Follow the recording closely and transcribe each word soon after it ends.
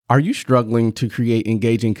Are you struggling to create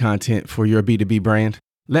engaging content for your B2B brand?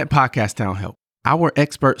 Let Podcast Town help. Our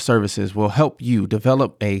expert services will help you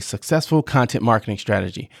develop a successful content marketing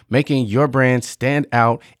strategy, making your brand stand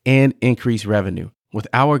out and increase revenue. With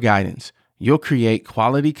our guidance, you'll create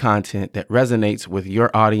quality content that resonates with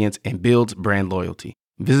your audience and builds brand loyalty.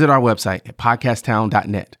 Visit our website at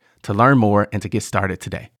podcasttown.net to learn more and to get started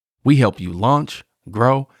today. We help you launch,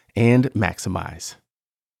 grow, and maximize.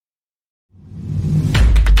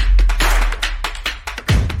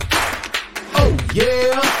 Oh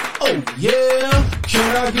yeah, oh yeah,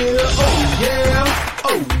 can I get a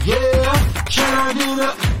oh yeah, can I get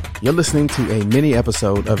a... You're listening to a mini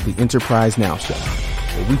episode of the Enterprise Now Show,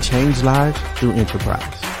 where we change lives through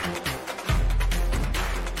enterprise.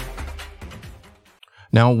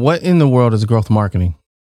 Now, what in the world is growth marketing?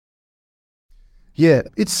 Yeah,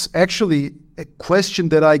 it's actually a question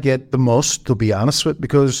that I get the most, to be honest with,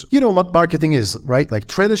 because you know what marketing is, right? Like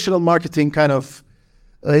traditional marketing kind of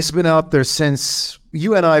it's been out there since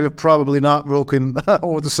you and I have probably not broken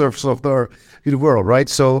over the surface of the world, right?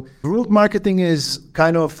 So growth marketing is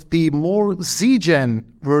kind of the more Z-Gen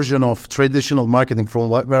version of traditional marketing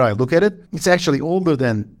from where I look at it. It's actually older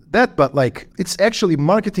than that, but like it's actually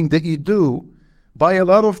marketing that you do by a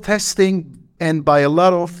lot of testing and by a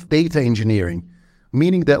lot of data engineering,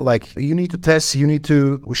 meaning that like you need to test, you need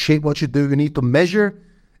to shape what you do, you need to measure,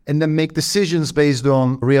 and then make decisions based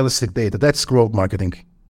on realistic data. That's growth marketing.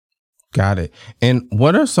 Got it. And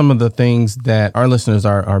what are some of the things that our listeners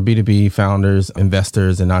are B2B founders,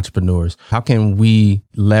 investors, and entrepreneurs? How can we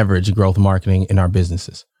leverage growth marketing in our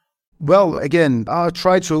businesses? Well, again, I'll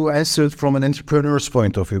try to answer it from an entrepreneur's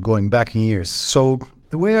point of view, going back in years. So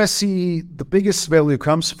the way I see the biggest value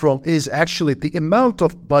comes from is actually the amount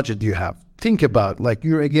of budget you have. Think about like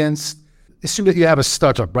you're against, assume that you have a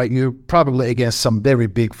startup, right? You're probably against some very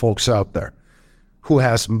big folks out there who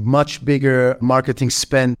has much bigger marketing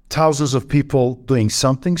spend, thousands of people doing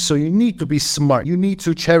something. So you need to be smart. You need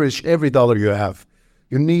to cherish every dollar you have.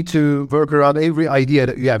 You need to work around every idea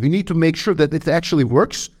that you have. You need to make sure that it actually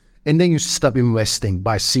works. And then you stop investing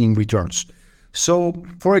by seeing returns. So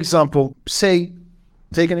for example, take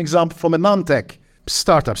an example from a non-tech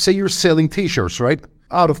startup. Say you're selling t-shirts, right?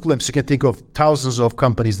 Out of glimpse, you can think of thousands of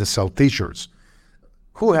companies that sell t-shirts.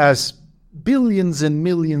 Who has billions and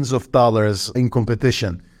millions of dollars in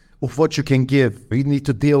competition of what you can give? You need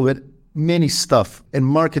to deal with many stuff. And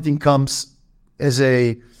marketing comes as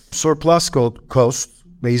a surplus cost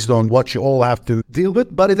based on what you all have to deal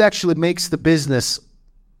with, but it actually makes the business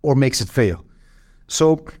or makes it fail.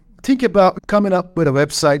 So think about coming up with a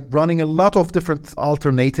website, running a lot of different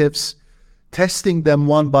alternatives, testing them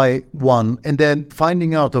one by one, and then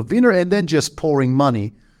finding out a winner and then just pouring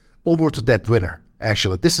money over to that winner.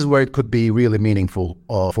 Actually, this is where it could be really meaningful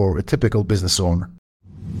for a typical business owner.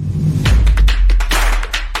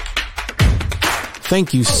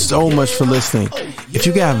 Thank you so much for listening. If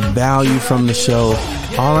you got value from the show,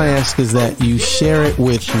 all I ask is that you share it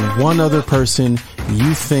with one other person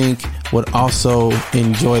you think would also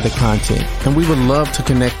enjoy the content. And we would love to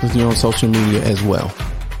connect with you on social media as well.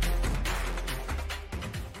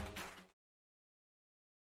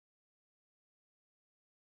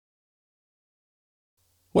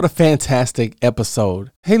 What a fantastic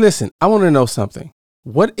episode. Hey, listen, I want to know something.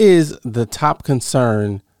 What is the top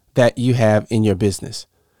concern that you have in your business?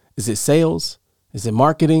 Is it sales? Is it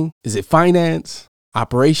marketing? Is it finance?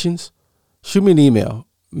 Operations? Shoot me an email,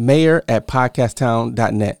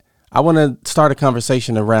 mayor@podcasttown.net. I want to start a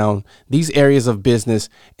conversation around these areas of business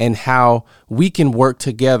and how we can work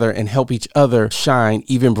together and help each other shine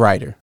even brighter.